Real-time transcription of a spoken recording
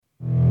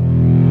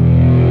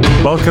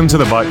Welcome to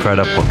the Bike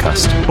Radar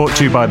podcast, brought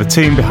to you by the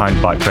team behind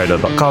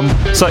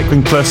BikeRadar.com,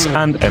 Cycling Plus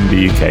and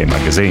MBUK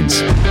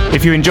magazines.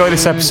 If you enjoy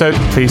this episode,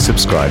 please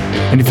subscribe.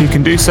 And if you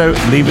can do so,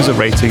 leave us a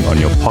rating on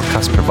your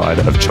podcast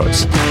provider of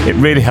choice. It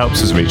really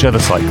helps us reach other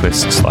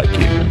cyclists like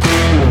you.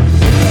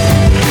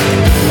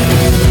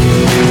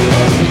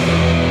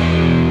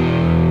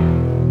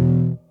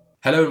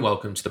 Hello and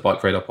welcome to the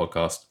Bike Radar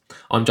podcast.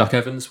 I'm Jack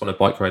Evans, one of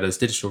Bike Radar's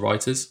digital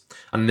writers,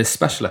 and in this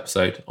special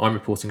episode, I'm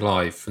reporting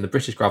live from the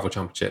British Gravel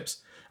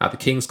Championships at the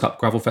King's Cup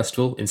Gravel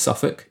Festival in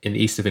Suffolk in the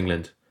east of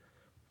England.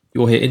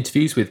 You'll hear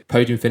interviews with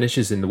podium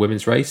finishers in the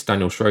women's race,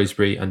 Daniel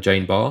Shrewsbury and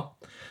Jane Barr,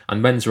 and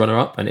men's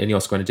runner-up and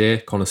Ineos Grenadier,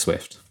 Connor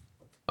Swift.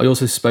 I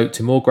also spoke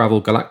to more gravel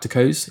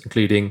galacticos,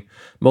 including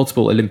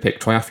multiple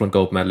Olympic triathlon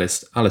gold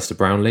medalist Alistair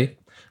Brownlee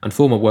and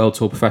former World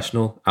Tour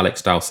professional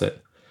Alex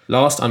Dowsett.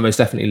 Last and most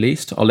definitely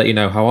least, I'll let you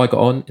know how I got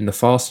on in the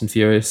fast and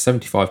furious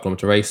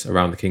 75km race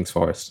around the King's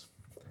Forest.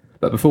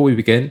 But before we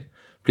begin,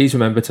 please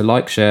remember to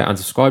like, share and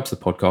subscribe to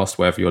the podcast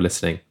wherever you're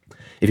listening.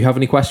 If you have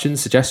any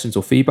questions, suggestions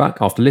or feedback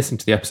after listening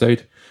to the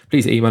episode,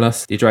 please email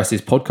us. The address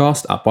is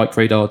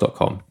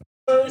podcast@bikeradar.com.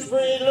 Looks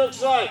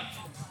like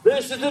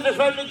this is the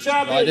defending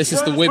champion. Right, this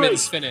is the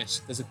women's finish.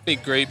 There's a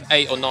big group,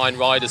 8 or 9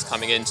 riders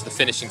coming into the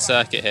finishing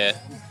circuit here.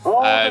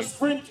 The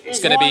sprint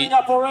is lining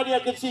up already. I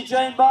can see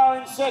Jane Barr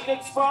in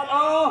second spot.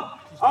 Oh,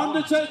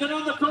 undertaken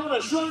on the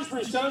corner.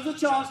 Shrewsbury still has a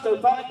chance. No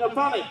panic, no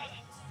panic.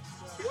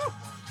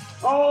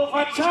 Oh,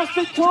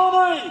 fantastic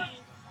cornering.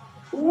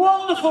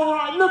 Wonderful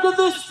ride. Look at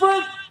this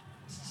sprint.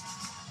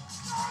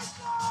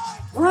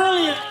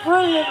 Brilliant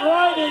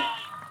riding.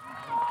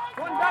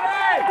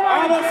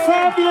 And a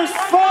fabulous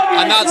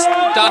And that's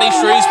ride. Danny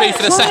Shrewsbury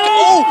for the second.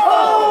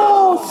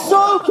 Oh,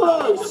 so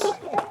close.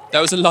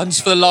 There was a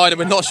lunge for the line and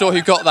we're not sure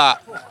who got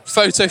that.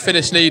 Photo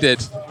finish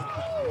needed.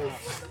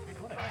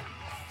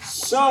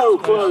 So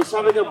close,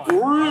 having a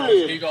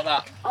brilliant. Who got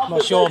that?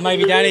 Not sure,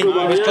 maybe Danny. It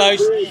was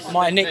close.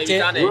 Might have nicked Maybe it.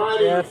 Danny.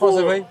 Yeah,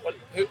 possibly.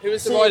 Who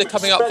was the rider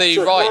coming up the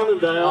right?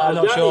 I'm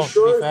not sure,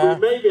 to be fair.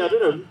 Maybe, I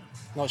don't know.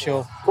 Not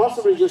sure.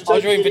 Possibly just I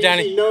was taking rooting for it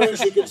Danny. easy, knowing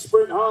she can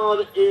sprint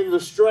hard in the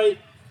straight,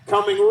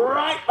 coming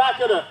right back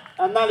at her.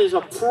 And that is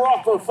a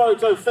proper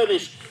photo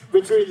finish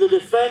between the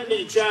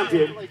defending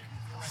champion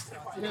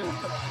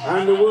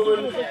and the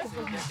woman.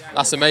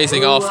 That's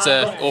amazing.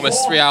 After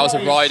almost 3 hours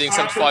of riding,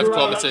 75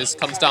 kilometres,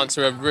 comes down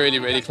to a really,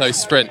 really close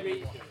sprint.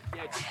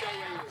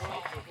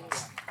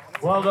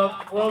 Well done,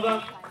 well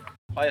done.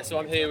 Hi, so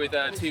I'm here with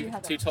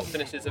two top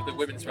finishers of the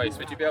women's race.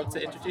 Would you be able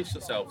to introduce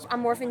yourselves?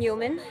 I'm Morphin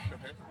Yeoman.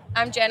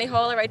 I'm Jenny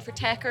Hall, I ride for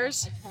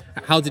Techers.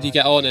 How did you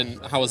get on and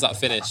how was that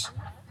finish?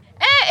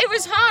 It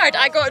was hard.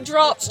 I got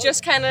dropped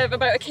just kind of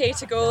about a K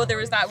to go. There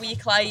was that wee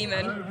climb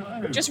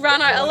and just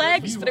ran out of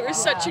legs, but it was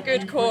such a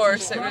good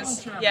course. It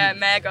was,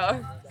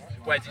 mega.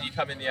 Where did you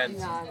come in the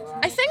end?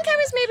 I think I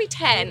was maybe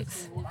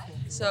 10th.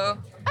 So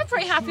I'm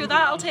pretty happy with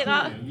that. I'll take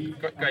that.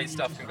 Great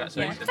stuff,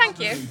 congratulations. Thank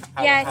you.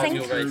 How's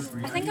your race?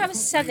 I think I was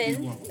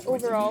 7th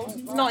overall,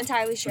 not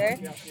entirely sure.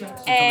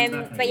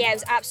 But yeah, it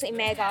was absolutely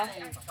mega.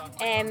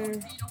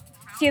 A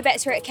few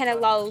bits where it kind of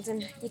lulled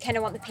and you kind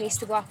of want the pace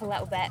to go up a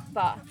little bit,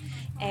 but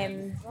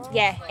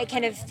it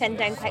kind of thinned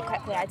down quite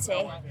quickly, I'd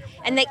say.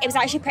 And it was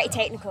actually pretty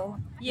technical.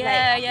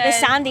 The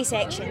sandy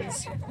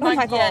sections. Oh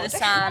my god. Yeah, the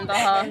sand,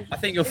 I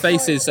think your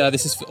faces,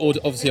 this is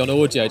obviously on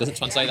audio, doesn't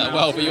translate that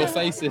well, but your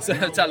faces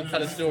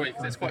tell a story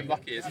because it's quite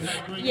mucky, isn't it?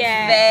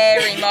 Yeah.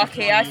 Very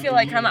mucky. I feel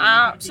like I'm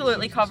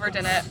absolutely covered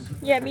in it.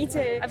 Yeah, me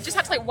too. I've just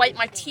had to wipe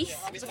my teeth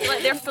because I feel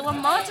like they're full of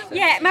mud.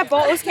 Yeah, my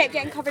bottles kept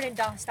getting covered in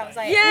dust. I was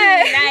like,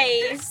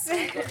 nice.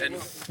 And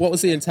what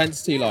was the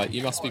intensity like?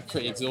 You must be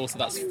pretty exhausted.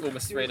 That's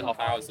almost 3.5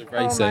 hours of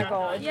racing. Oh my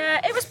god.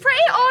 Yeah, it was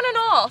pretty on and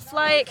off.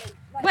 Like,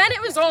 when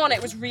it was on,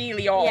 it was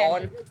really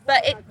on. Yeah.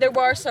 But there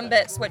were some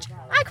bits which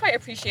I quite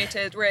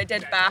appreciated where it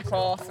did back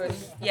off and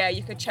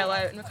you could chill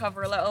out and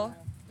recover a little.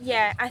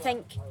 Yeah, I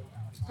think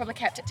Probably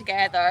kept it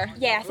together.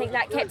 Yeah, I think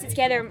that kept it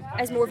together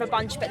as more of a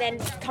bunch, but then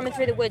coming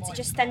through the woods, it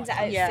just thins it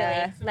out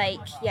fully.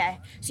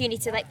 So you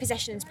need to,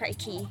 positioning's pretty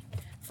key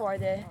for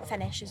the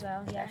finish as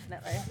well. Yeah,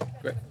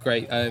 definitely.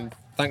 Great.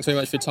 Thanks very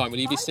much for your time. Will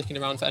you be sticking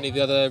around for any of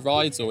the other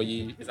rides, or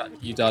is that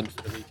you done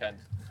for the weekend?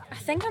 I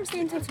think I'm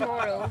staying till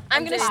tomorrow.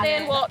 I'm going to stay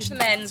and watch the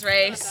men's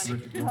race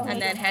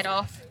and then head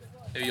off.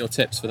 Who are your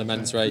tips for the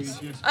men's race?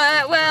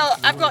 Well,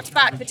 I've got to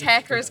back the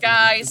Techers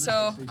guys,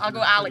 so I'll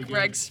go Alec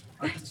Briggs.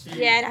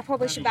 Yeah, and I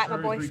probably should back my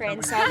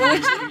boyfriend, so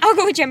I'll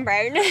go with Jim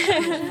Brown.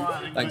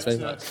 Thanks very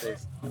much.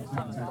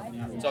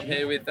 So I'm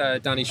here with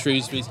Danny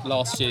Shrewsbury,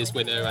 last year's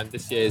winner and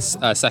this year's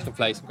second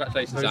place.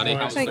 Congratulations, Danny.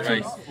 How was the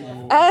race?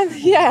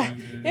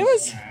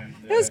 It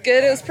was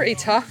good. It was pretty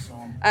tough.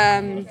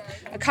 I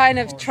kind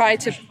of tried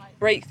to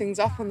break things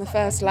up on the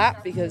first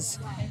lap because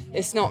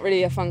it's not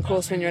really a fun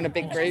course when you're in a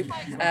big group.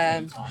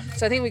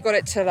 So I think we got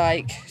it to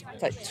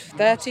like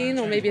 13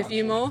 or maybe a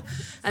few more,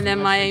 and then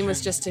my aim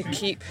was just to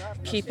keep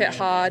it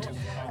hard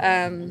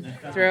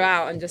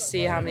throughout and just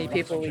see how many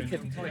people we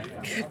could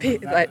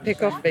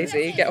pick off,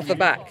 basically get off the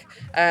back.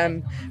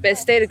 But it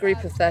stayed a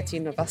group of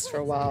 13 of us for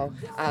a while.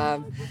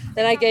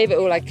 Then I gave it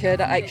all I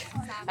could. I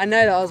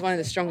know that I was one of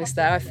the strongest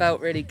there. I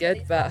felt really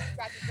good, but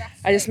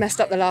I just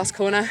messed up the last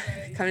corner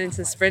coming into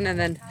the sprint, and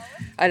then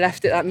I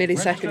left it that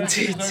millisecond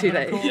too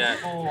late.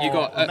 Yeah, you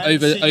got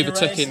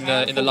overtook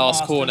in the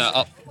last corner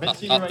up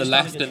the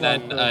left, and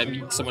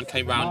then someone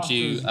came round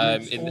you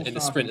in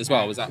the sprint as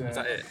well. Was that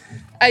it?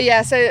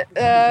 Yeah, so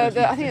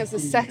I think it was the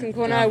second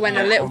corner. I went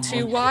a little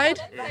too wide.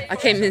 I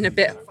came in a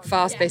bit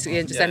fast, basically,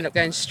 and just ended up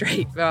going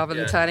straight rather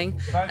than turning.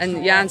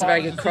 And Jan's a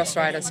very good cross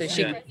rider, so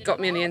she got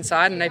me on the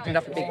inside and opened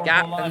up a big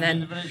gap. And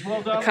then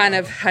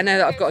I know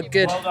that I've got a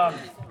good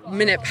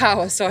minute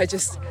power, so I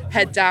just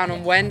head down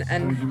and went,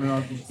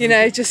 and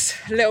just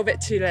a little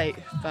bit too late.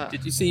 But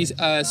did you see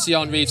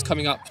Sian Reeves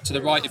coming up to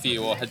the right of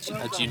you, or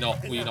were you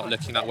not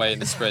looking that way in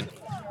the sprint?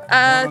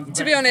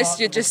 To be honest,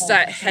 you're just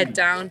head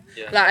down.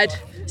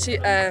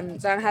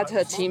 Zan had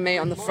her teammate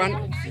on the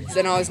front, so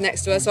then I was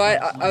next to her, so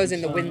I was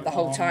in the wind the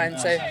whole time,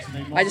 so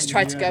I just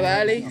tried to go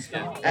early.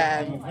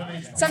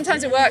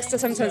 Sometimes it works,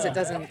 sometimes it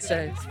doesn't,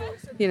 so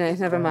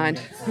never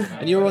mind.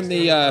 And you're on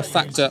the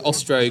Factor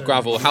Ostro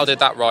gravel. How did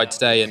that ride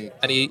today, and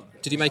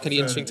did you make any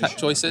interesting tech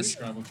choices?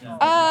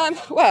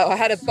 Well, I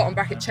had a bottom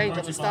bracket change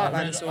at the start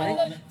line this morning.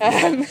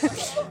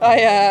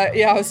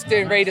 I was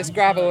doing Raiders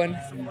gravel and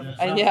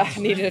I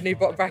needed a new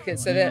bottom bracket,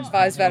 so that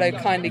Fires Velo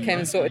kindly came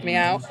and sorted me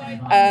out.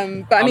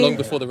 How long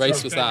before the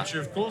race was that?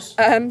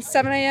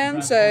 7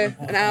 a.m, so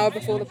an hour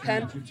before the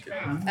pen.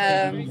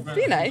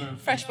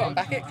 Fresh bottom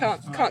bracket,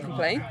 can't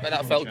complain. But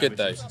that felt good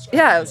though.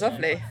 Yeah, it was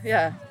lovely.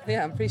 Yeah, I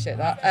appreciate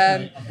that.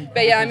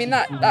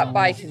 That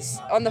bike is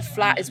on the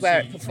flat is where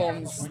it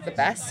performs the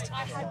best.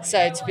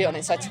 So to be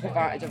honest, I took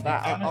advantage of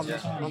that on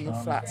the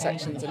flat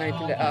sections and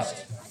opened it up.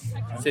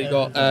 So you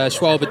got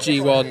Schwalbe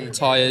G1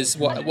 tyres.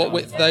 What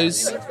width are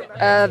those?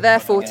 They're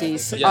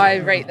 40s. Yeah. I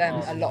rate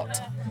them a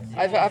lot.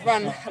 I've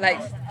run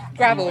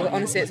gravel.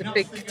 Honestly, it's a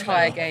big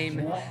tyre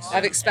game.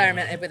 I've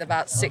experimented with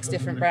about 6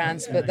 different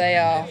brands, but they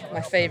are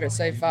my favourite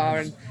so far,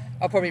 and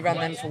I'll probably run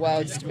them for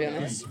Worlds, to be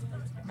honest.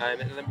 And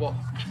then what?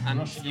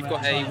 And you've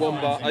got a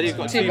 1 bar. Oh, you've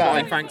got 2 bar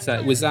in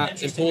Frankset. Was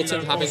that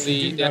important, having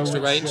the extra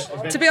range?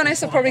 To be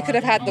honest, I probably could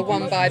have had the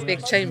 1 bar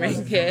big chain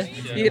ring here.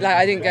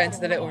 I didn't go into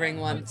the little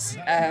ring once.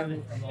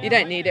 You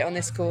don't need it on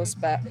this course,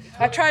 but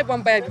I tried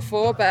 1 bar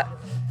before. But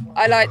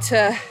I like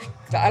to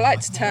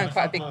turn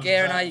quite a big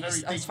gear, and I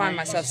find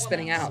myself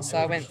spinning out, so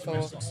I went for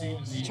a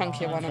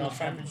chunkier one on the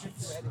front.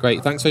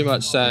 Great, thanks very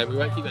much. We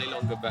won't keep it any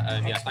longer, but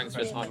thanks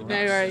for your time.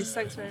 No worries,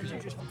 thanks very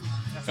much.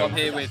 So I'm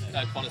here with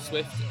Connor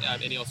Swift,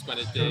 Ineos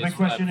Grenadiers. The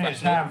question is,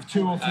 have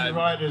 2 or 3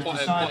 riders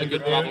quite a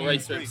good gravel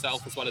racer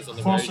himself as well as on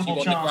the road. You won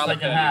the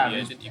Gralic earlier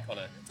year, didn't you,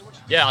 Connor?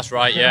 Yeah, that's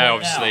right. Yeah,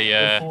 obviously,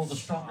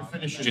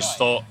 just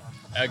thought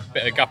a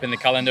bit of gap in the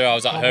calendar. I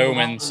was at home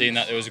and seeing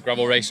that there was a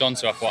gravel race on,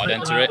 so I thought I'd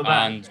enter it.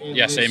 And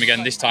same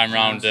again this time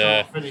round.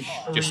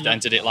 Just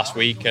entered it last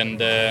week, and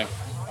a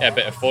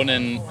bit of fun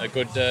and a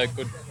good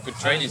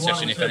training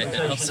session, if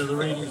anything else.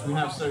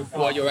 What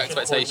are your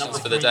expectations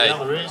for the day?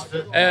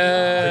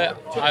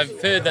 I've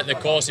heard that the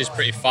course is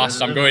pretty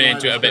fast. I'm going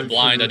into it a bit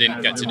blind. I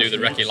didn't get to do the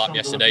recce lap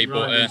yesterday,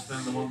 but I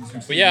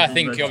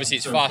think obviously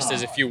it's fast.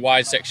 There's a few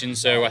wide sections,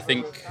 so I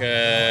think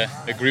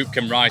the group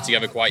can ride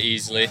together quite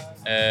easily.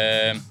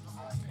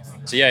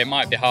 It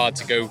might be hard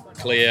to go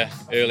clear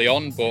early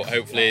on, but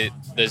hopefully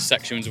there's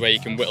sections where you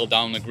can whittle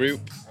down the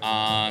group,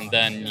 and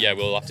then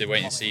we'll have to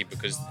wait and see,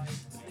 because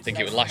I think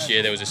it was last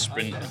year there was a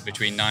sprint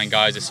between 9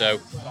 guys or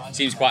so. It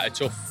seems quite a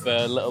tough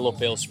little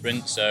uphill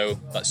sprint, so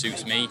that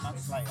suits me.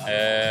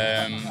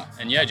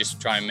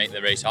 Just try and make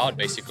the race hard,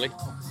 basically.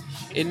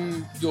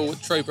 In your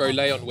Trobro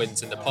Leon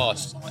wins in the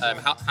past,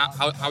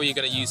 how are you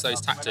going to use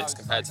those tactics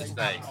compared to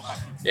today?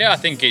 Yeah, I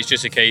think it's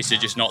just a case of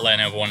just not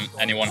letting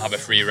anyone have a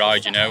free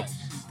ride,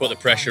 Put the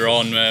pressure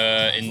on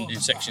in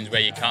sections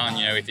where you can,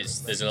 if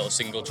there's a little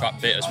single track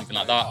bit or something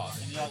like that,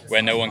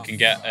 where no one can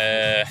get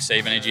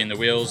save energy in the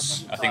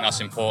wheels. I think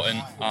that's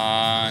important,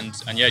 and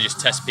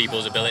just test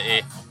people's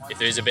ability if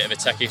there is a bit of a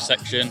techie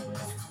section,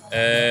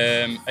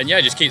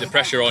 just keep the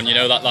pressure on.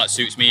 That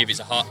suits me. If it's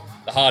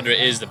the harder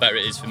it is, the better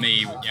it is for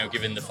me.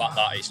 Given the fact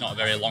that it's not a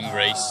very long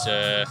race.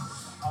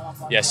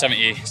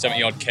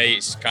 70 odd K.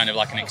 It's kind of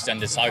like an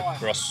extended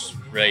cyclocross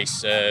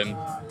race.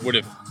 Would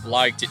have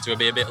liked it to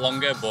be a bit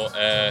longer, but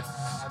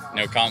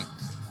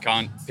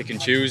can't pick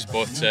and choose.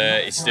 But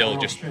it's still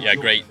just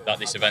great that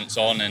this event's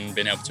on and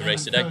being able to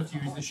race today.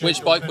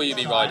 Which bike will you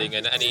be riding,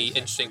 and any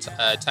interesting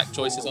tech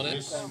choices on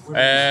it?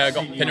 I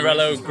got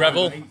Pinarello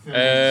gravel.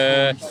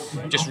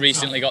 Just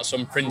recently got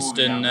some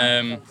Princeton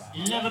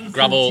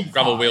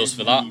gravel wheels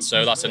for that,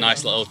 so that's a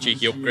nice little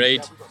cheeky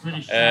upgrade.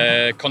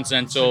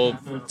 Continental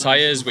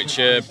tyres, which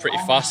are pretty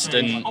fast,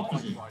 and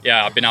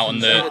I've been out on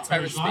the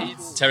Terra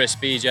Speeds. Terra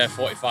Speeds,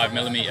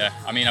 45mm.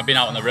 I mean, I've been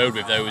out on the road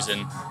with those,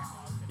 and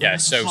yeah,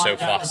 so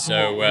fast.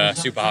 So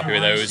super happy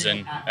with those,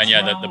 and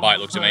yeah, the bike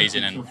looks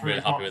amazing, and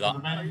really happy with that.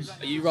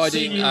 Are you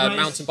riding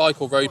mountain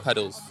bike or road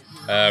pedals?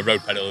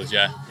 Road pedals,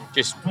 yeah.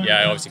 Just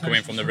obviously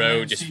coming from the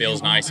road just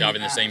feels nice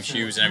having the same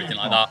shoes and everything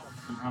like that.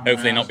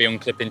 Hopefully not be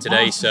unclipping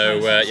today,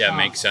 so yeah,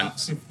 makes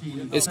sense.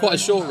 It's quite a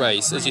short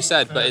race, as you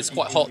said, but it's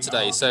quite hot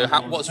today. So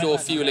what's your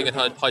fueling and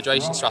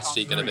hydration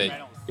strategy going to be?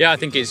 Yeah, I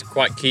think it's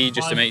quite key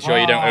just to make sure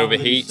you don't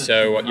overheat.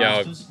 So yeah,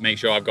 I'll make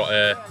sure I've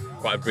got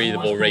quite a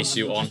breathable race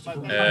suit on.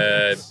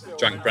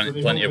 Drank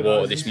plenty of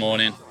water this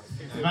morning,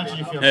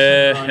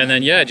 and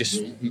then yeah,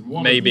 just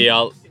maybe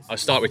I'll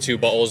start with 2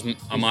 bottles.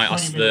 I might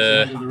ask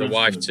the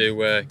wife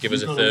to give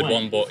us a third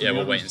one, but yeah,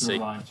 we'll wait and see.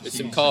 With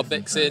some carb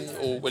mix in,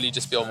 or will you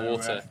just be on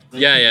water?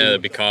 Yeah, there'll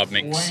be carb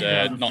mix.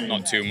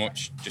 Not too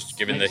much, just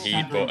given the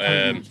heat, but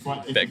a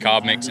bit of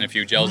carb mix and a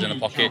few gels in the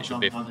pocket should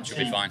be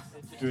fine.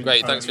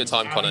 Great, thanks for your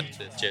time, Connor.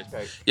 Cheers.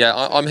 Yeah,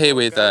 I'm here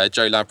with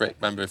Joe Laverick,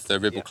 member of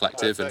the Ribble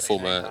Collective and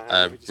former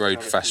road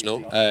professional.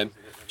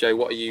 Joe,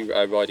 what are you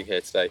riding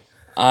here today?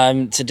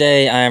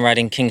 Today I am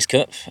riding King's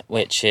Cup,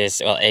 which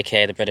is,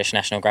 aka the British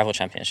National Gravel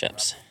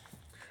Championships.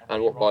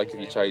 And what bike have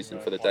you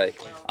chosen for the day?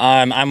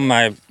 I'm on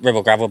my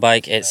Ribble gravel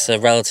bike. It's a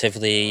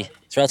relatively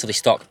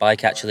stock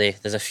bike actually.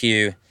 There's a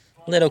few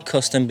little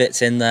custom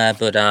bits in there,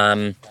 but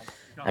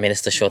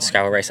it's the shortest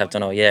gravel race I've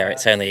done all year.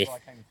 It's only,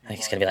 I think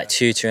it's going to be like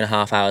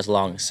 2.5 hours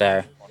long,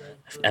 so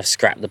I've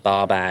scrapped the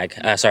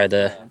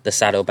the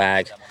saddle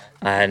bag,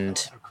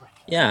 and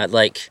yeah,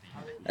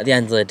 at the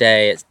end of the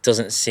day, it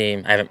doesn't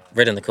seem, I haven't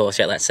ridden the course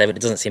yet, let's say, but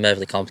it doesn't seem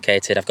overly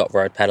complicated. I've got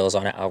road pedals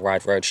on it, I'll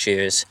ride road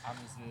shoes,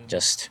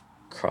 just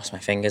cross my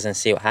fingers and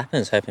see what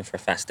happens, hoping for a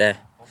fast day.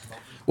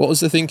 What was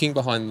the thinking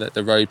behind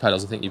the road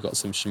pedals? I think you've got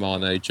some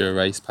Shimano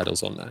Dura-Race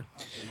pedals on there.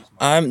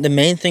 The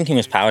main thinking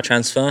was power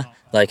transfer.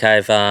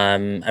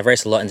 I've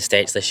raced a lot in the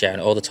States this year,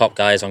 and all the top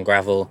guys on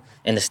gravel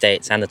in the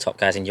States and the top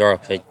guys in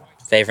Europe are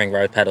favouring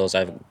road pedals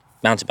over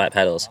mountain bike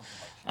pedals.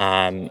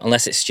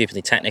 Unless it's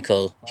stupidly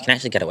technical, you can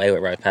actually get away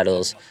with road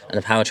pedals, and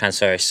the power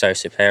transfer is so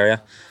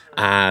superior.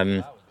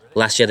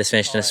 Last year this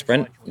finished in a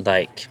sprint.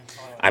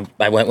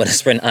 I won't win a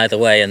sprint either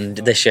way, and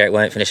this year it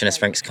won't finish in a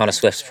sprint because Connor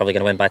Swift's probably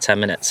going to win by 10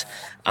 minutes.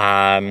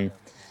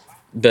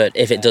 But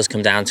if it does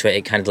come down to it,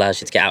 it kind of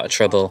allows you to get out of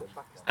trouble,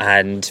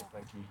 and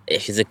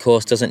if the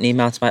course doesn't need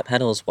mountain bike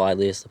pedals, why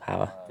lose the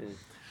power?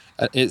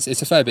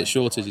 It's a fair bit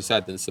shorter, as you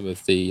said, than some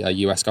of the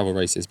US gravel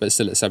races, but it's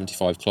still at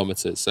 75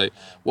 kilometres. So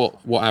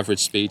what average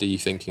speed are you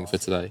thinking for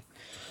today?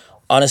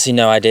 Honestly,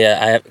 no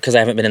idea. Because I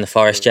haven't been in the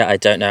forest yet, I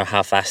don't know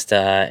how fast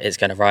it's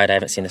going to ride. I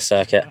haven't seen the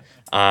circuit.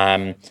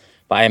 But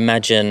I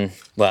imagine,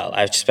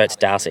 I just spoke to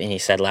Dowsett and he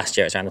said last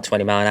year it was around the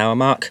 20 mile an hour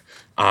mark.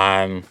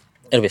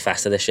 It'll be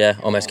faster this year,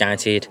 almost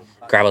guaranteed.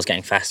 Gravel's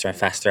getting faster and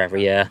faster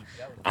every year.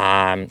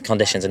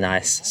 Conditions are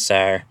nice,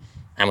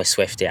 and with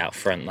Swifty out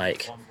front, I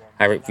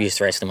used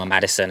to race with him on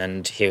Madison,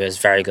 and he was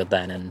very good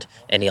then, and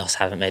Ineos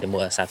haven't made him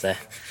worse, have they?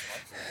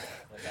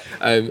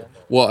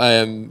 What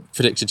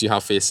prediction do you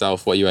have for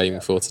yourself? What are you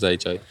aiming for today,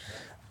 Joe?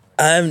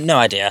 No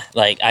idea.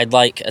 I'd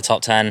like a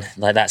top 10.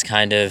 That's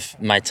kind of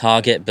my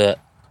target, but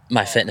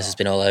my fitness has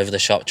been all over the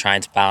shop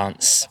trying to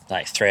balance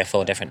 3 or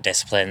 4 different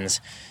disciplines,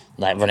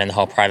 running the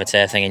whole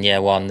privateer thing in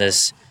year 1.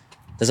 There's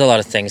a lot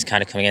of things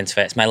kind of coming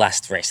into it. It's my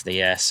last race of the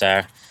year,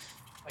 but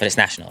it's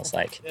nationals.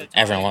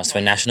 Everyone wants to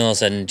win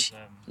nationals, and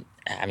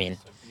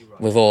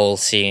we've all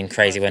seen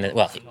crazy winners.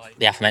 Well,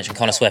 the aforementioned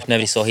Connor Swift,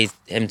 nobody saw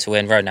him to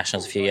win road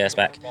nationals a few years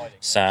back.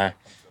 So,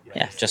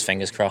 yeah, just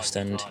fingers crossed,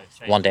 and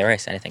one-day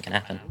race, anything can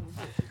happen.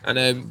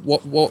 And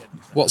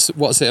what's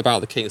it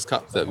about the King's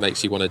Cup that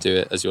makes you want to do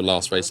it as your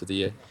last race of the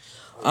year?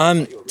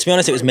 To be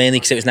honest, it was mainly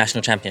because it was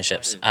national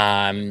championships.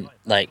 A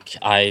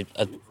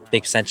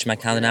big percentage of my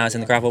calendar now is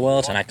in the gravel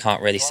world, and I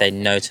can't really say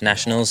no to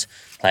nationals,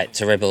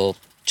 to Ribble,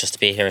 just to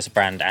be here as a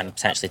brand and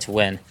potentially to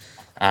win.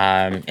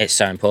 It's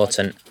so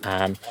important,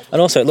 and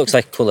also it looks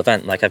like a cool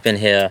event. I've been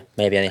here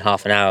maybe only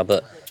half an hour,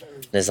 but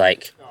there's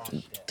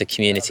the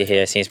community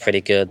here seems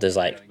pretty good. There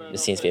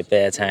seems to be a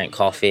beer tank,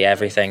 coffee,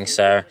 everything,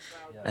 so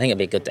I think it'd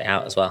be a good day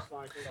out as well.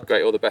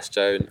 Great, all the best,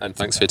 Joe, and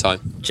thanks for your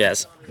time.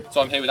 Cheers.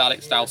 So I'm here with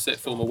Alex Dowsett,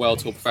 former World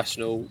Tour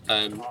professional,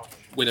 stage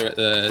winner at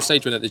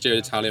the Giro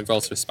d'Italia and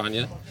Volta a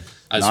Spagna.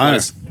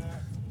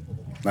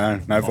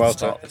 No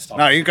Vuelta.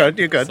 No, you're good.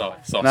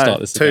 Start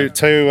this Two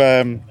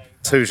Giros.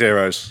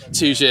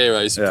 2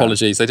 Giros, yeah.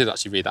 Apologies. They did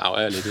actually read that out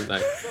earlier, didn't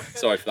they?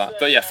 Sorry for that.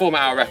 But yeah, former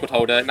hour record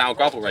holder, now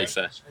gravel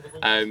racer.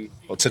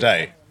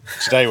 Today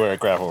we're a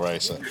gravel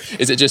racer.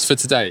 Is it just for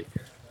today?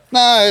 No,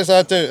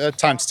 I do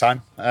time to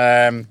time.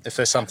 If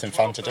there's something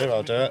fun to do,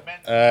 I'll do it.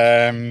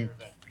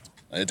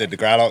 I did the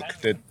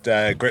Gralock, did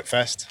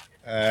Gripfest,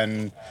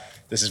 and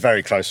this is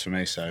very close for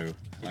me, so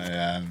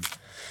a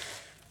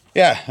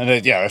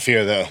few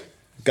of the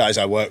guys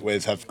I work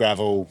with have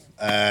gravel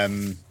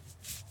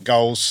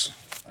goals,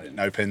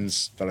 no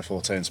pins, Velo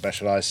Forte and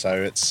Specialized,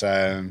 so it's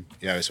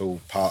it's all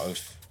part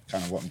of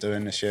kind of what I'm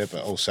doing this year,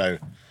 but also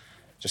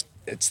just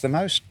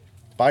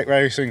bike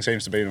racing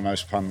seems to be the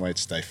most fun way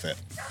to stay fit.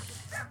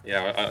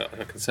 Yeah,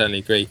 I can certainly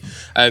agree.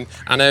 And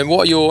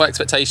what are your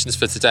expectations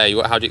for today?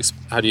 How do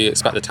you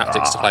expect the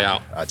tactics to play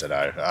out? I don't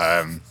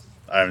know.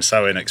 I'm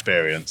so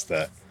inexperienced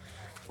that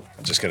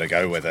I'm just going to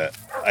go with it.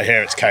 I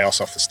hear it's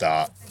chaos off the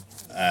start,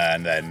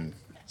 and then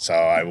so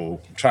I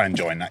will try and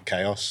join that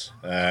chaos.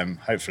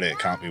 Hopefully, it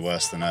can't be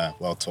worse than a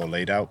World Tour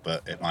lead out,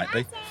 but it might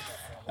be.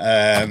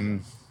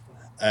 And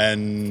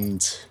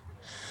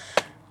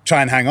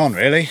try and hang on,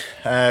 really.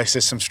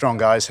 There's some strong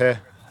guys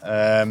here.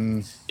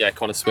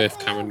 Connor Swift,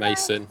 Cameron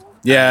Mason,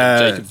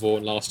 Jacob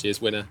Vaughan, last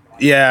year's winner.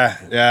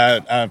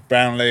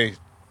 Brownlee,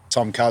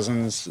 Tom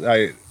Cousins.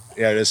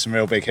 There's some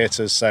real big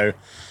hitters. So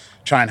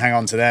try and hang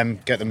on to them,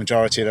 get the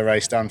majority of the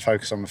race done,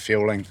 focus on the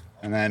fueling,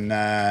 and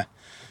then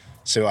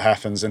see what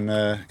happens in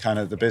the kind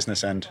of the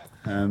business end.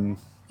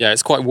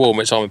 It's quite warm,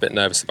 which I'm a bit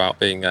nervous about,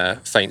 being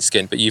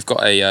faint-skinned. But you've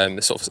got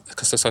a sort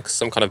of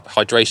some kind of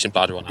hydration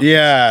bladder on.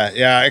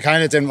 I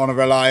kind of didn't want to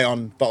rely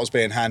on bottles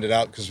being handed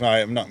out because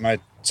my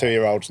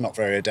 2-year-old's not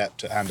very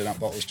adept at handing out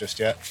bottles just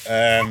yet.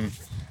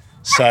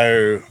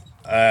 So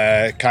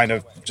kind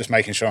of just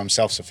making sure I'm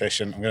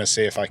self-sufficient. I'm going to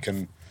see if I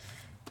can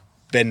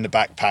bin the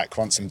backpack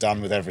once I'm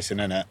done with everything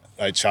in it.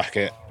 I chuck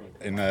it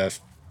in a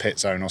pit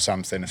zone or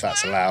something if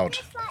that's allowed.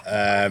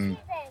 And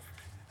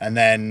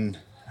then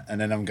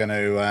I'm going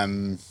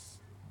to,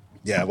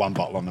 one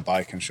bottle on the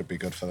bike and should be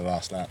good for the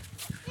last lap.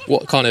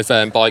 What kind of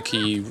bike are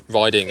you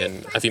riding,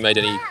 and have you made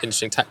any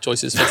interesting tack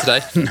choices for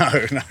today? No.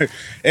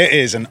 It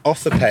is an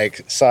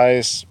off-the-peg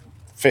size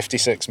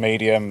 56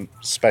 medium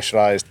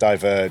specialised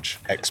Diverge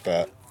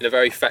Expert. In a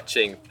very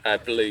fetching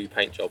blue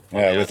paint job.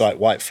 Yeah, with like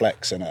white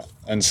flecks in it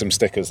and some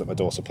stickers that my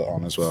daughter put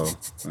on as well.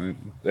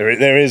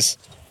 There is,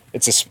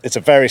 it's a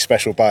very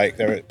special bike,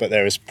 but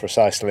there is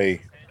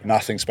precisely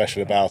nothing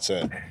special about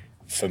it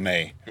for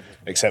me,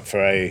 except for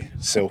a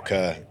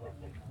Silka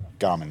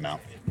Garmin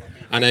mount.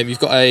 And you've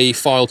got a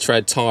file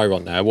tread tyre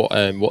on there.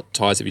 What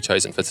tyres have you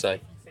chosen for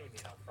today?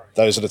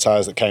 Those are the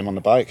tyres that came on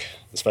the bike,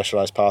 the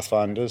Specialised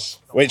Pathfinders,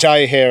 which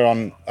I hear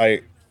on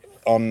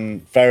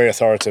very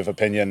authoritative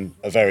opinion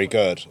are very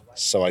good,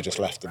 so I just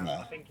left them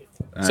there.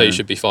 So you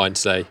should be fine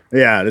today.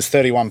 Yeah, there's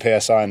 31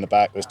 psi in the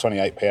back, there's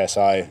 28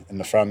 psi in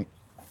the front,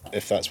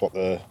 if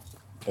the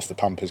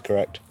pump is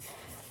correct.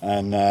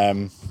 And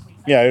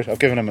I've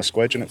given them a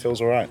squidge and it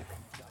feels all right.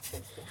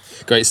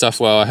 Great stuff.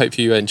 Well, I hope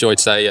you enjoyed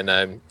today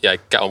and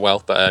get on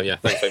well. But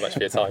thanks very much for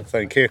your time.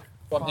 Thank you.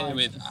 Well, I'm here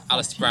with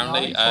Alistair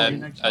Brownlee,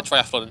 a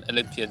triathlon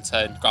Olympian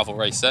turned gravel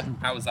racer.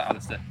 How was that,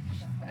 Alistair?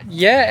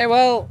 Yeah,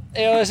 well,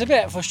 it was a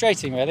bit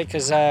frustrating really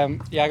because I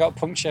got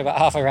punctured about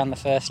halfway around the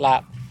first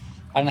lap,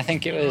 and I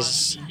think it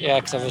was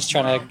because I was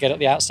trying to get up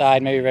the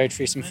outside, maybe rode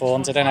through some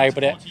thorns, I don't know,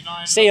 but it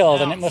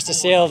sealed, and it must have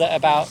sealed at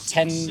about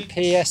 10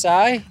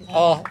 psi.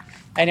 Or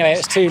anyway, it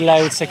was too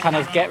low to kind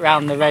of get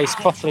round the race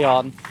properly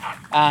on,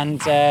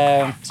 and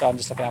so I'm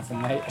just looking out for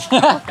my mate.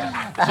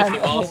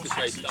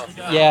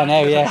 Yeah, I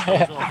know,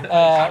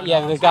 yeah.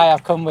 The guy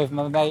I've come with,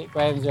 my mate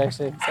Graham's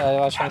racing, so I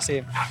was trying to see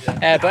him.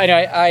 But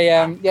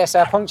anyway, so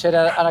I punctured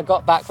and I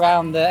got back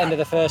round the end of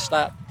the first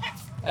lap,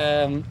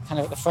 kind of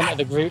at the front of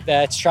the group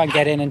there to try and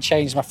get in and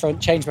change my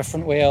front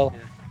wheel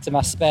to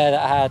my spare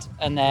that I had,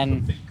 and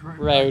then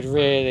rode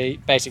really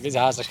basically as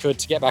hard as I could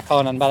to get back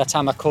on. And by the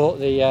time I caught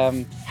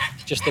the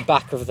just the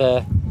back of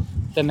the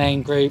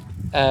main group,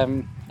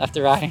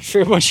 after riding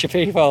through a bunch of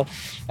people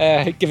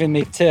giving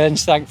me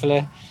turns,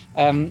 thankfully,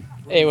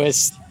 it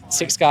was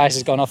 6 guys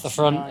had gone off the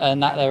front,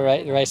 and that the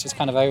race was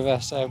kind of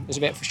over, so it was a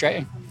bit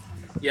frustrating.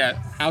 Yeah,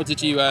 how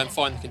did you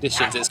find the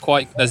conditions? It's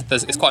quite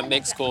a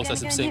mixed course.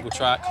 There's some single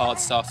track, hard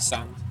stuff,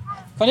 sand.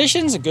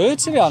 Conditions are good,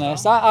 to be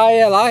honest.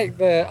 I like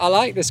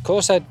this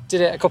course. I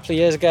did it a couple of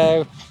years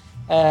ago.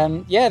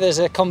 There's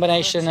a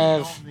combination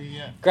of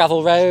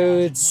gravel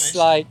roads,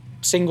 like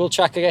single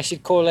track, I guess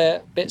you'd call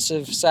it, bits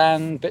of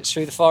sand, bits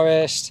through the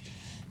forest,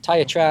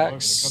 tyre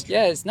tracks.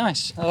 Yeah, it's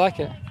nice. I like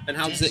it. And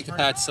how does it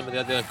compare to some of the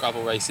other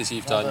gravel races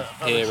you've done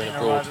here and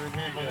abroad?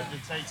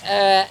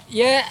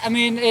 I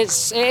mean,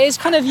 it is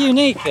kind of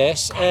unique,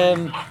 this.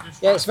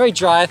 It's very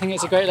dry. I think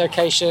it's a great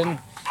location.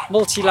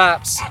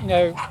 Multi-laps,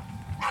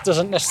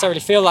 doesn't necessarily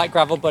feel like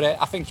gravel, but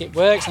I think it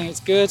works. I think it's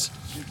good.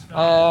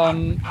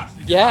 And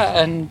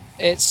I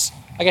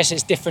guess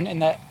it's different in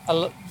that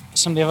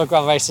some of the other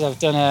gravel races I've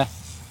done are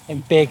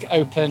in big,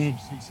 open,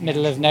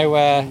 middle of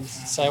nowhere.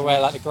 So where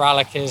like the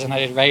Gralloch is, and I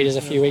did Raiders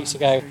a few weeks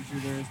ago.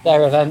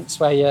 They're events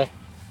where you're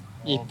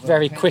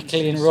very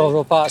quickly in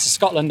rural parts of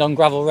Scotland on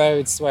gravel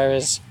roads,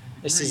 whereas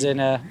this is in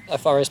a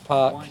forest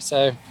park.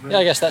 So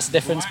I guess that's the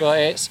difference, but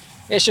it's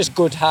just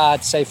good,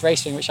 hard, safe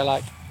racing, which I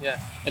like. Yeah.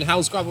 And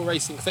how's gravel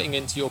racing fitting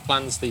into your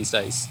plans these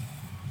days?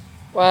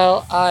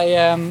 Well,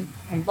 I'm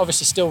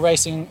obviously still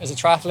racing as a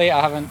triathlete.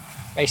 I haven't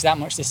raced that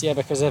much this year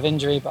because of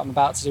injury, but I'm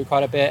about to do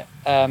quite a bit.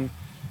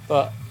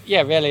 But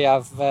yeah, really,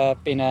 I've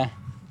been an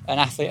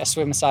athlete, a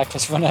swimmer,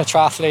 cyclist, runner,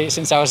 triathlete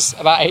since I was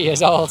about 8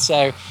 years old.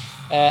 So,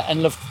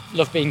 and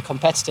love being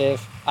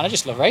competitive, and I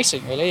just love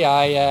racing. Really,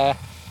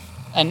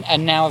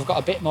 and now I've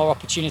got a bit more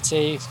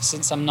opportunity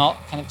since I'm not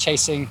kind of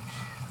chasing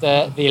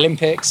the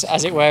Olympics,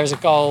 as it were, as a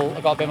goal.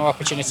 I got a bit more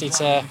opportunity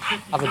to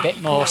have a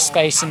bit more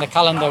space in the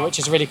calendar, which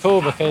is really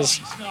cool because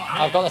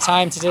I've got the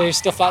time to do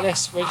stuff like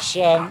this, which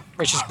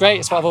is great.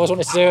 It's what I've always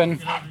wanted to do,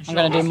 and I'm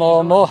going to do more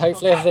and more,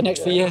 hopefully, over the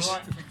next few years.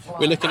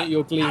 We're looking at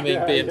your gleaming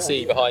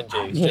BMC behind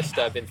you. It's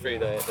just been through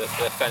the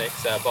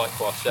Fenix bike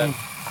wash. Can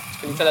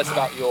you tell us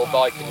about your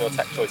bike and your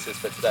tech choices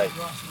for today?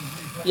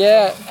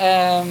 Yeah,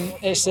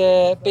 it's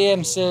a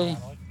BMC.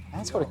 I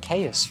think it's called a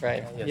Chaos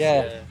frame.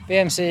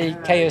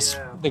 BMC Chaos,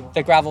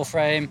 the gravel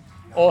frame.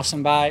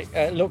 Awesome bike.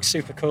 Looks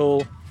super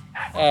cool.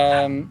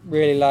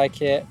 Really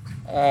like it.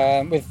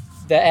 With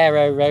the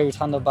Aero Road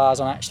handlebars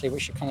on, actually,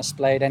 which are kind of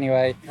splayed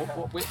anyway.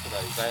 What width are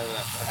those?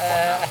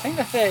 I think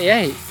they're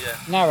 38.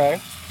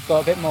 Narrow.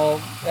 Got a bit more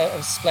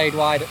splayed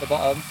wide at the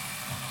bottom,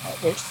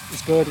 which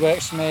is good.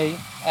 Works for me.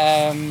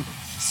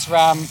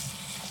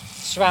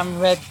 SRAM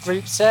red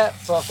group set,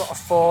 but I've got a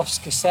Force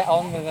cassette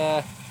on with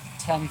a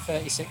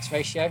 10:36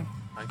 ratio.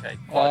 Okay,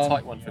 quite a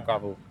tight one for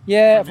gravel.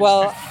 Yeah,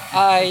 well,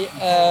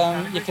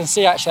 you can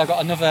see actually I've got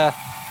another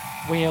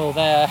wheel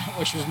there,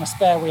 which was my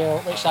spare wheel,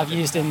 which I've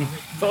used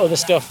for other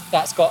stuff.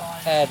 That's got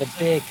the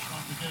big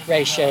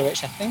ratio,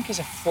 which I think is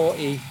a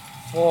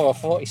 44 or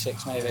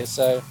 46 maybe.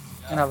 So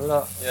you can have a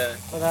look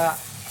for that.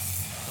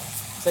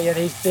 So yeah,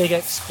 these big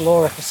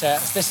Explorer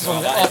cassettes. This is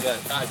one that is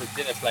a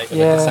dinner plate with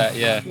a cassette.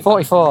 Yeah,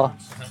 44.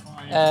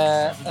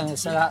 And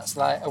so that's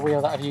like a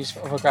wheel that I've used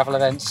for other gravel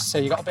events. So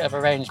you got a bit of a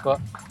range,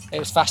 but it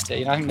was faster.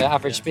 I think the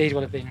average speed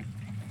would have been,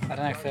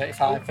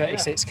 35,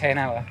 36 k an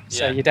hour.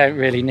 So you don't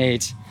really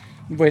need,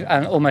 with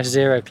almost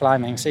zero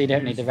climbing. So you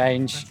don't need the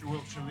range.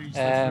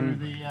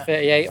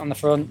 38 on the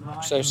front,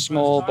 so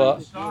small,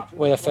 but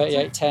with a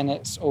 3810,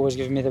 it's always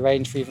given me the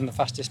range for even the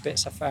fastest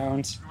bits I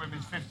found.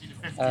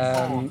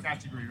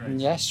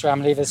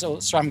 SRAM levers,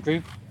 SRAM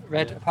group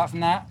red. Apart from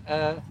that,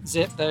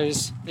 Zip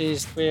these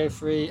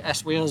 303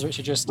 S wheels, which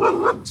are just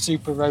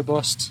super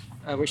robust,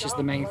 which is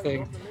the main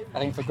thing. I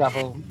think for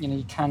gravel,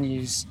 you can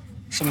use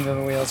some of the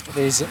other wheels, but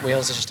these Zip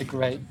wheels are just a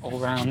great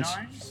all-round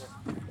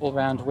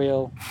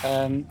wheel.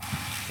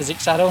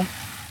 Physics saddle,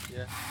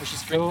 which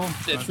is cool.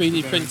 Is it a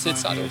 3D printed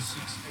saddle?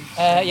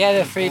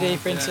 They're 3D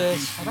printed.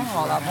 I don't know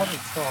what that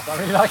model's called, but I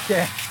really like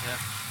it.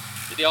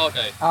 The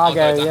Argo.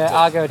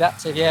 Argo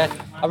Adaptive.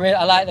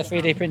 I like the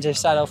 3D printed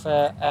saddle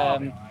for.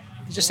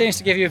 It just seems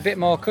to give you a bit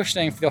more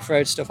cushioning for the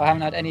off-road stuff. I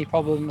haven't had any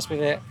problems with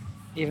it,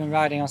 even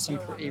riding on some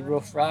pretty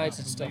rough rides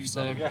and stuff.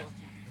 So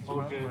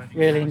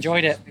really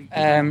enjoyed it.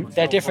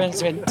 The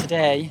difference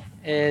today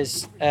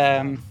is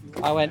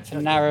I went for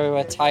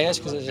narrower tyres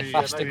because it was a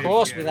faster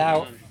course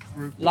without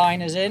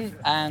liners in,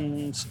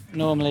 and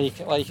normally you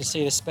can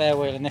see the spare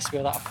wheel in this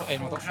wheel that I put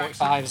in. I've got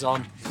 45s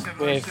on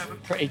with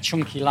pretty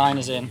chunky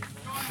liners in,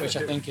 which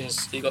I think is...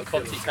 So you've got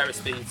Conti Terra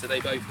Speeds, are they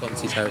both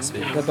Conti Terra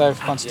Speeds? They're both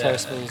Conti Terra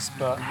Speeds,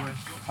 but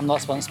I'm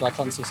not sponsored by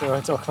Conti, so I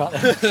won't talk about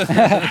them.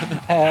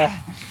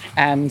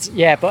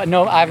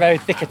 I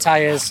rode thicker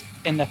tyres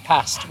in the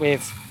past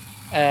with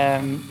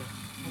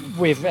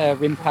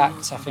rim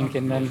packs, I think,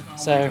 in them,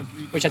 so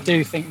which I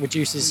do think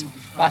reduces.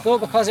 But I thought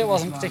because it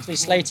wasn't particularly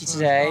slaty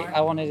today,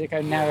 I wanted to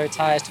go narrow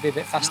tyres to be a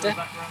bit faster.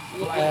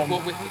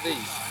 What width are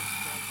these?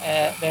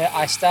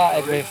 I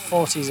started with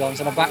 40s on,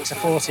 so my backs are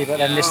 40, but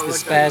then the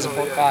spares are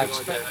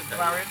 45s.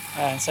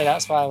 And so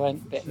that's why I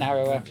went a bit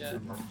narrower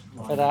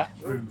for that.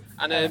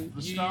 And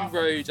you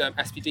rode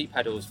SPD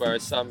pedals,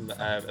 whereas some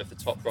of the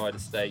top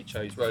riders today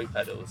chose road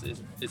pedals.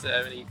 Is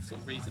there any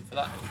sort of reason for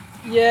that?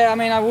 Yeah, I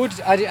mean,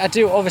 I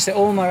do obviously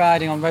all my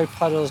riding on road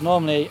pedals,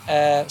 normally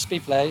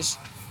speed plays.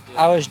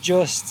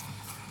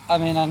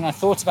 And I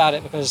thought about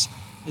it because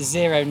there's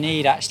zero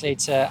need actually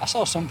I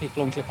saw some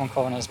people unclip on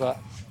corners, but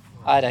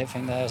I don't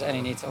think there's any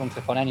need to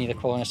unclip on any of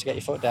the corners to get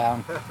your foot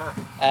down.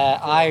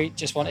 I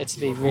just wanted to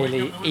be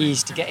really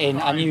easy to get in.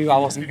 I knew I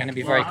wasn't going to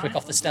be very quick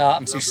off the start.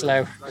 I'm too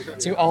slow,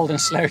 too old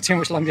and slow, too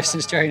much long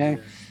distance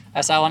training.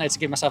 So I wanted to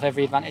give myself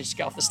every advantage to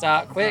get off the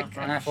start quick,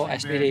 and I thought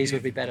SPDs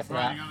would be better for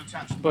that.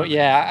 But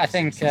yeah, I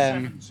think,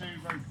 to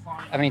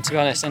be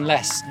honest,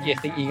 unless you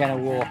think you're going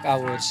to walk, I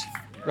would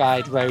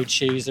ride road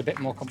shoes, a bit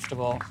more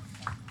comfortable.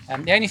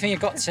 The only thing you've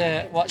got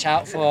to watch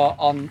out for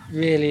on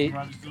really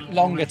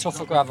longer,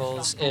 tougher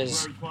gravels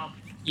is,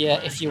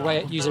 if you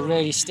use a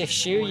really stiff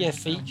shoe, your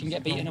feet can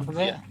get beaten up a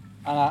bit,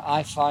 and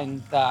I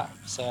find that.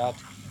 So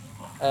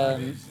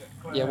I'd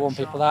warn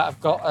people that. I've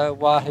got a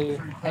Wahoo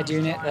head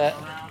unit that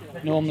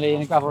normally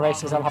in the gravel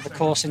races I'll have the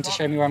course in to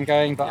show me where I'm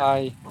going, but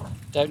I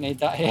don't need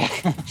that here.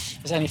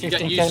 It's only 15k lap. You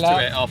get used to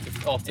it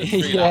after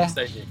 3 laps,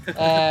 don't you?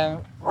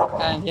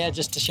 And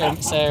just to show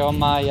me, so on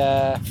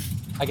my...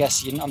 I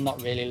guess I'm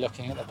not really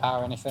looking at the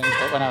power or anything,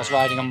 but when I was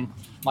riding on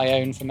my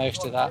own for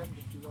most of that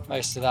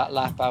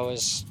lap, I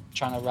was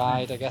trying to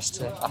ride, I guess,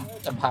 to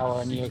the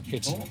power, and you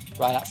could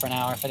ride that for an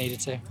hour if I needed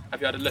to. Have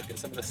you had a look at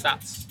some of the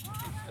stats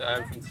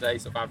from today,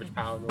 sort of average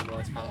power,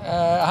 normalised power?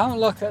 I haven't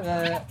looked at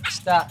the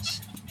stats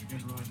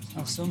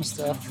of some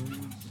stuff.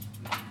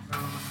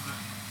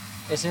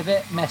 It's a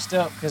bit messed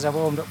up because I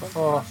warmed up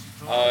before.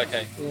 Oh,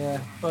 okay. Yeah,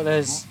 but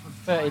there's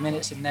 30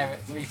 minutes in there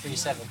at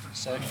 3:37,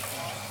 so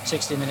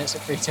 60 minutes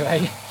at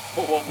 3:28.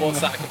 What's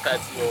that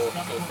compared to your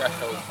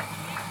threshold?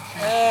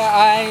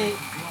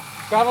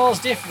 Gravel's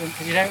different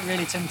because you don't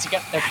really tend to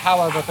get the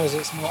power because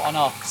it's more on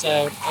off.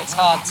 So it's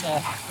hard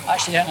to, I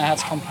actually don't know how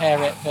to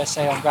compare it per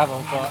se on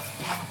gravel, but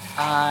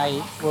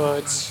I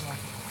would,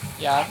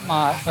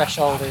 my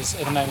threshold is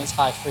at the moment it's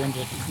high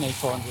 300, near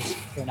 400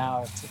 for an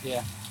hour.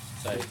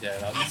 So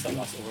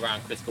that's all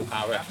around critical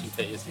power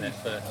FTP, isn't it?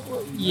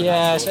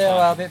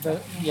 A bit,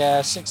 but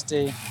 60.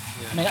 Yeah.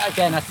 I mean,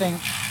 again, I think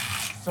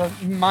from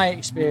my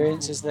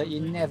experience is that you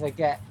never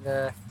get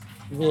the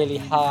really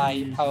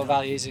high power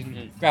values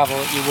in gravel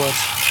that you would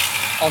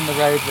on the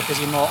road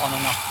because you're more on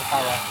and off the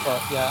power.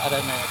 But I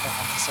don't know if I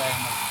have to say.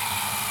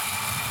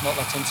 I'm not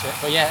looked into it.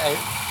 But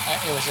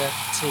it was a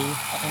 2,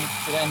 I think.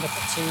 Did it end up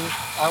at 2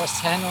 hours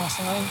 10 or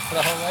something for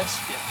the whole race?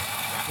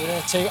 I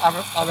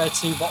rode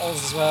 2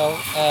 bottles as well.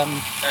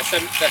 They're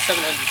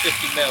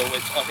 750 mil,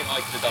 which I think I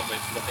could have done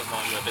with because I think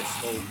mine were a bit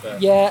small. But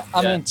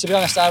I mean, to be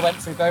honest, I went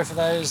through both of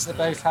those. They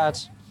both had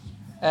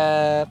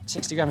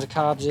 60 grams of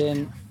carbs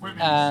in,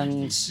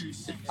 and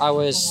I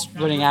was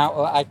running out.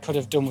 I could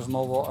have done with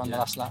more water on the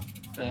last lap.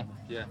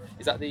 Yeah.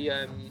 Is that the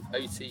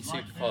OT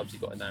super carbs you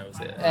got in now? Is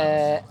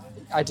it?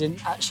 I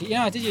didn't actually.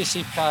 I did use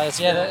super carbs.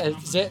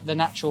 Is it the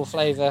natural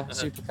flavour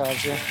super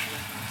carbs? Yeah.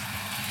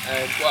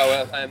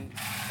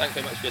 Thanks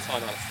very much for your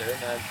time, Alistair.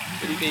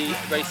 Will you be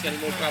racing any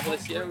more gravel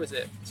this year, or is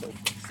it sort of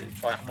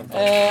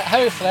triathlon?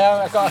 Hopefully,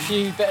 I've got a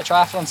few bit of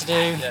triathlon to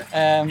do.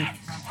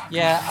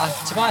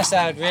 To be honest,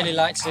 I would really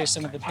like to do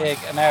some of the big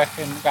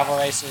American gravel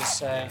races.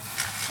 So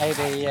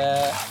maybe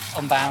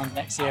Unbound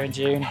next year in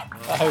June.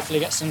 But hopefully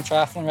get some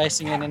triathlon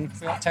racing in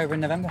for October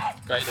and November.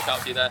 Great, look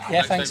out for you there.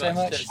 Yeah, thanks very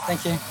much. Cheers.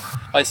 Thank you.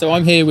 Right, so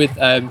I'm here with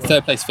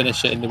third place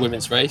finisher in the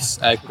women's race.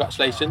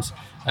 Congratulations.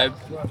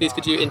 Please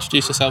could you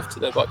introduce yourself to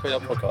the Bike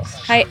Radar podcast?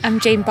 Hi, I'm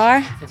Jane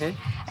Barr.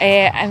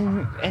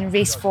 I'm in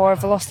race 4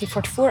 Velocity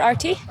 44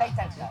 RT.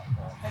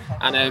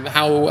 And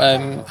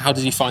how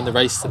did you find the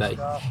race today?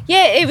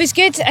 Yeah, it was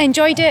good. I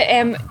enjoyed it.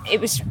 It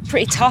was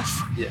pretty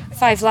tough.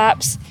 5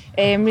 laps,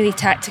 really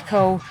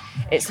tactical.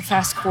 It's a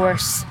fast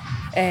course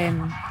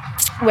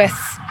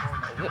with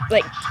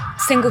like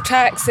single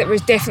tracks that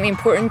was definitely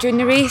important during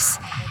the race.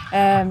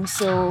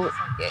 So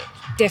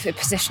definitely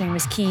positioning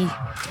was key.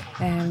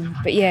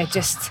 But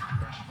just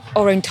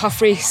all round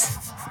tough race.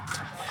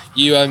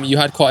 You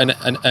had quite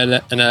an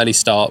early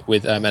start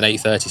with an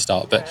 8:30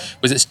 start, but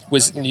was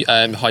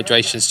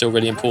hydration still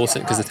really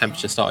important because the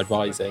temperature started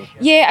rising?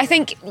 Yeah, I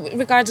think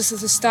regardless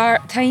of the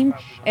start time,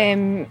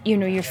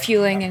 your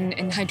fueling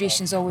and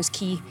hydration is always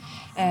key,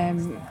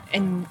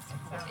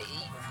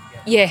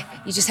 you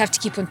just have to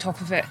keep on top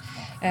of it,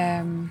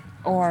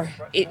 or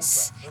it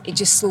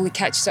just slowly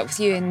catches up with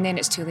you and then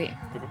it's too late.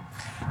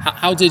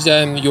 How did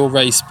your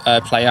race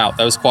play out?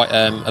 There was quite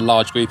a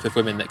large group of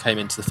women that came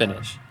into the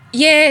finish.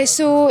 Yeah,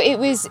 so it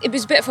was a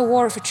bit of a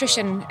war of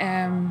attrition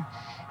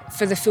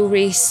for the full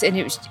race, and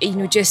it was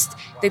just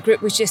the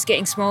group was just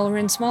getting smaller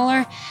and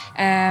smaller.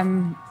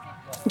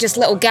 Just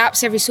little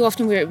gaps every so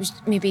often where it was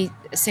maybe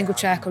a single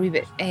track or a wee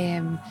bit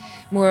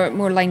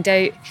more lined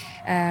out.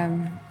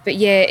 But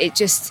it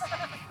just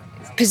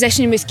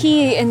positioning was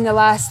key in the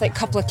last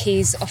couple of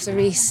Ks of the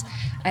race,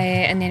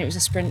 and then it was a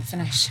sprint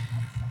finish.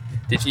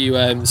 Did you?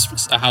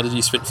 How did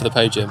you sprint for the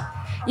podium?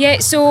 Yeah,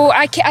 so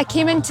I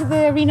came into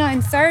the arena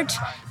in 3rd,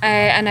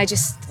 and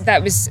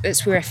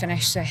that's where I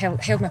finished. I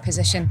held my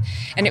position,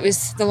 and it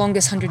was the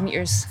longest 100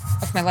 metres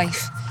of my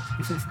life.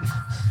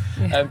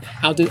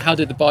 How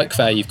did the bike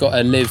fare? You've got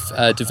a Live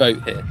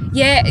Devote here.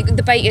 Yeah,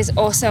 the bike is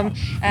awesome.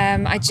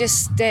 I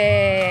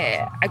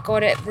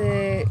got it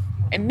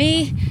in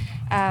May,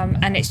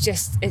 and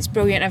it's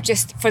brilliant.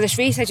 For this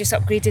race I just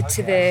upgraded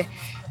to the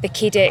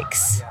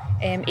Cadex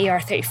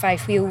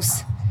AR35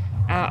 wheels,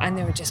 and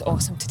they were just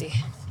awesome today.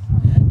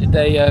 Did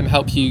they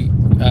help you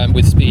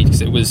with speed?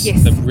 Because it was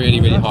a really,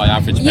 really high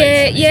average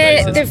pace.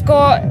 Yeah,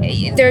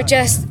 they're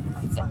just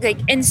like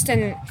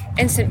instant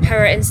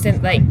power,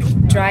 instant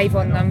drive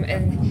on them,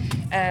 and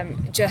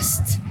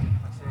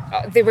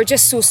they were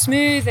just so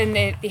smooth, and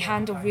they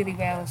handle really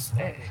well.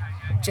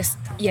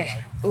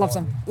 Love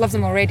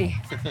them already.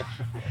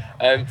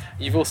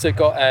 You've also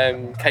got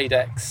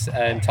Cadex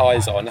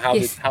tyres on. How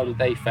did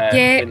they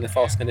fare in the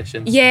fast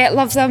conditions? Yeah,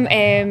 love them.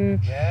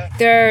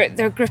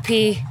 They're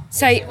grippy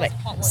side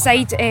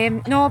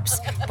knobs,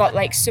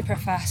 but super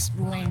fast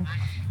rolling,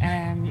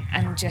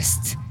 and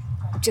just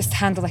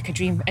handle like a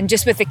dream. And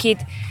just with the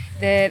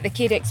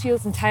Cadex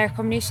wheels and tyre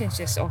combination, it's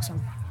just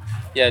awesome.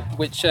 Yeah,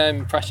 which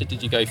pressure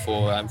did you go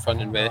for,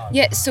 front and rear?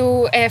 Yeah,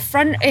 so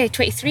front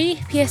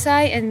 23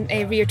 psi and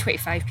rear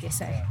 25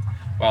 psi.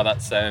 Wow,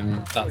 that's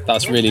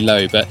really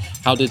low. But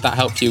how did that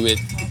help you with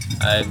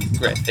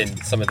grip in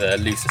some of the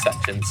looser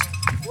sections?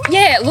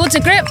 Yeah, loads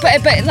of grip, but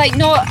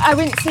not. I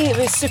wouldn't say it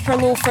was super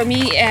low for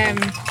me.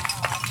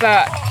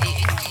 But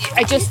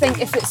I just think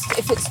if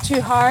it's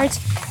too hard,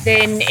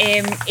 then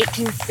it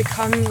can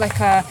become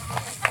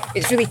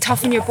it's really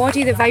tough on your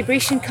body. The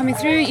vibration coming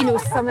through.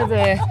 Some of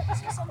the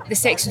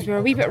sections were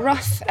a wee bit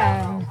rough.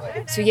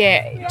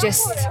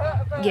 Just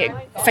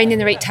finding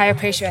the right tyre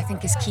pressure I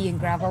think is key in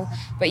gravel.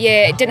 But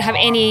yeah, it didn't have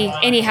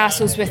any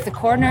hassles with the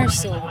corners,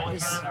 so it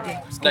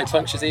was No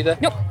punctures either?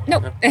 Nope.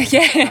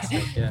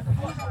 Yeah.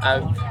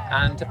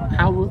 And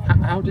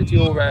how did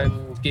your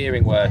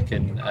gearing work,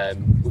 and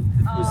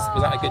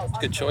was that a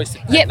good choice?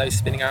 Yep. No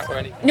spinning out or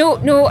anything?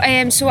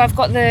 No. So I've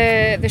got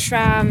the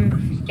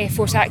SRAM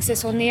Force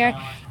Axis on there.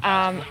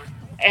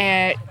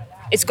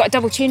 It's got a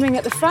double chainring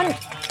at the front,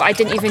 but I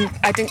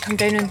didn't come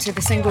down into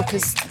the single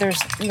because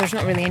there's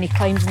not really any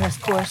climbs in this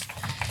course.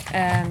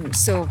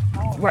 So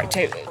worked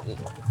out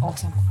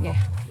awesome. Yeah.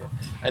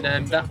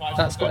 And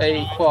that's got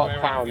a quart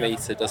power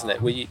meter, doesn't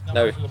it?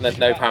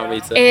 No power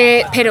meter.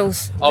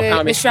 Pedals. Oh,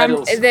 power meter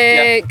pedals.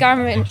 The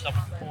Garmin.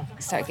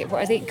 Sorry,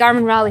 what are they?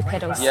 Garmin Rally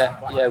pedals. Yeah.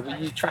 Were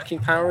you tracking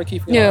power or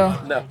keeping?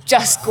 No.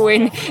 Just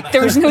going.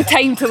 There was no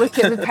time to look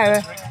at the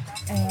power.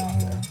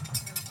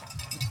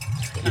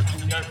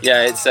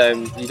 Yeah, it's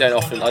you don't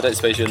often. I don't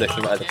suppose you're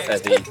looking at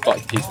the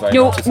bike piece very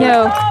No, much at all.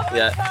 no.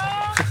 Yeah.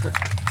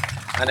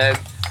 And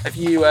have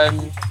you?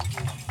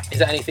 Is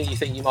there anything you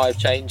think you might have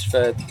changed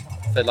for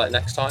like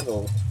next time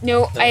or?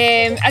 No.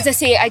 As I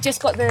say, I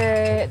just got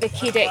the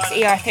Cadex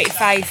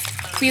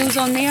AR35 wheels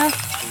on there.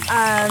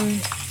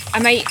 I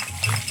might.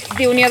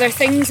 The only other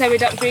things I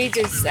would upgrade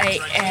is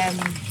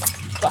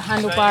got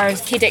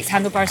handlebars, Cadex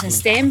handlebars and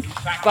stem,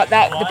 but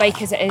the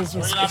bike as it is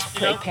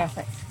pretty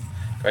perfect.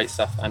 Great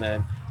stuff.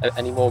 And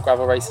any more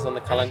gravel races on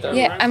the calendar?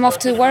 Yeah, I'm off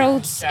to the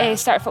Worlds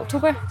start of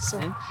October, so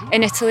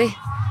in Italy.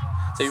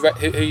 So who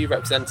are you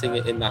representing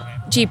in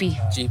that?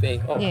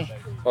 GB. Oh. Yeah.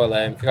 Well,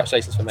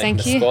 congratulations for making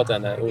Thank the you. squad,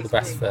 and all the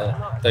best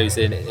for those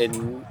in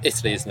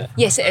Italy, isn't it?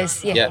 Yes, it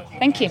is. Yeah.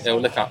 Thank you. Yeah,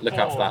 well, look out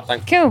for that.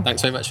 Cool.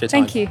 Thanks very much for your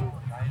time. Thank you.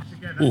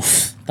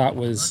 Oof, that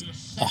was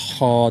a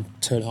hard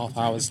 2.5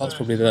 hours. That's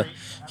probably the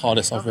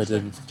hardest I've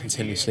ridden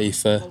continuously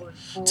for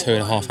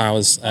 2.5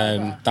 hours.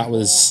 That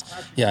was,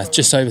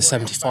 just over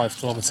 75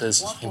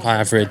 kilometres. I think I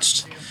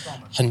averaged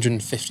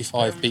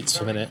 155 beats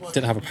per minute.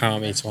 Didn't have a power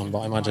meter on,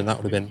 but I imagine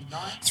that would have been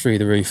through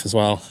the roof as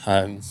well.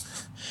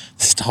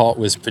 The start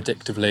was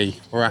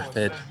predictably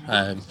rapid.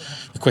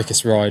 The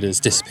quickest riders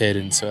disappeared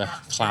into a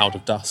cloud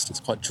of dust. It's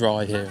quite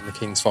dry here in the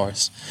King's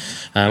Forest.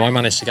 I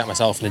managed to get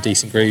myself in a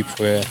decent group.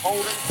 We're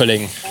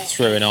pulling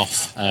through and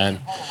off.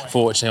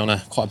 Fortunately, on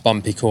quite a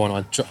bumpy corner,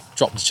 I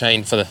dropped the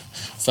chain for the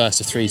first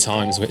of 3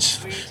 times, which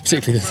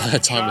particularly the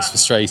third time was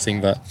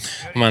frustrating, but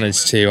I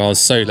managed to. I was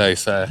so low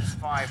for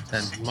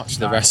much of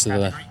the rest of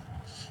the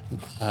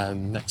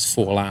next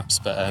 4 laps,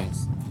 but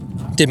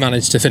did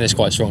manage to finish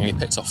quite strongly.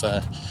 Picked off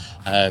a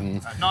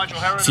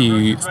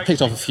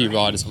few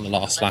riders on the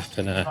last lap,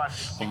 and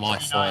on my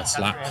first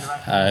lap,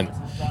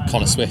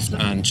 Connor Swift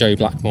and Joe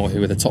Blackmore, who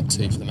were the top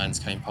 2 for the men's,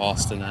 came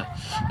past, and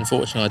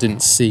unfortunately I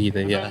didn't see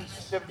the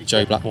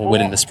Joe Blackmore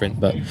winning the sprint,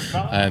 but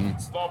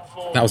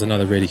that was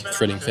another really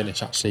thrilling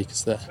finish actually,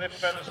 because the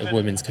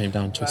women's came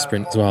down to a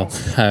sprint as well.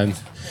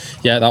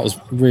 That was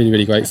really,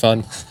 really great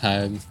fun.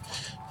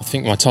 I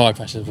think my tyre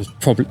pressure was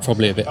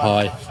probably a bit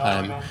high,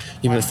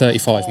 even at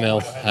 35 mil.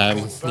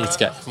 Need to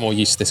get more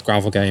used to this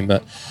gravel game,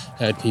 but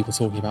I heard people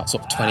talking about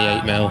sort of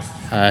 28 mil,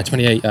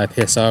 28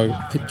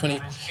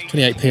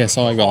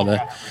 psi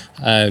rather.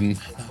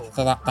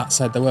 That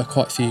said, there were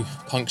quite a few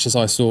punctures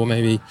I saw,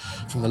 maybe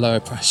from the lower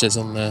pressures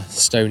on the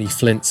stony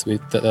flints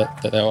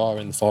that there are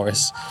in the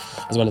forest,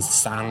 as well as the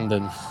sand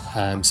and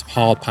some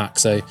hard pack.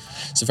 So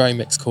it's a very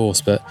mixed course,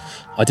 but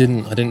I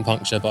didn't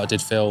puncture, but I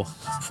did feel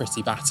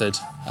pretty battered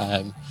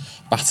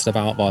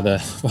about by the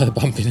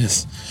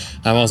bumpiness.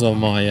 I was on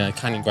my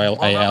Canyon Grail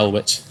AL,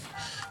 which,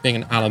 being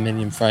an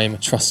aluminium frame, a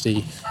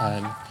trusty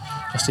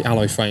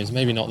alloy frames,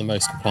 maybe not the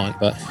most compliant,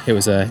 but it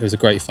was a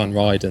great fun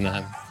ride, and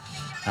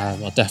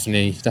I'll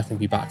definitely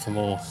be back for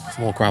more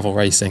gravel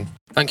racing.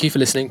 Thank you for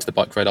listening to the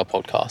Bike Radar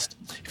podcast.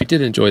 If you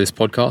did enjoy this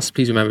podcast,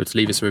 please remember to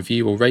leave us a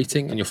review or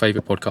rating on your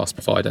favourite podcast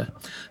provider.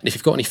 And if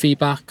you've got any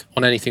feedback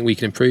on anything we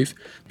can improve,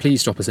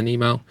 please drop us an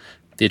email.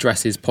 The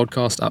address is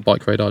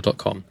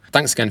podcast@bikeradar.com.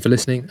 Thanks again for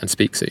listening, and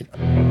speak soon.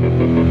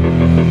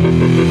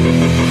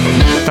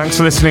 Thanks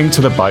for listening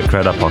to the Bike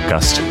Radar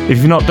podcast. If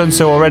you've not done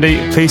so already,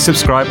 please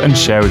subscribe and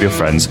share with your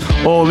friends,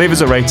 or leave us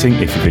a rating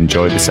if you've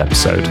enjoyed this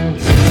episode.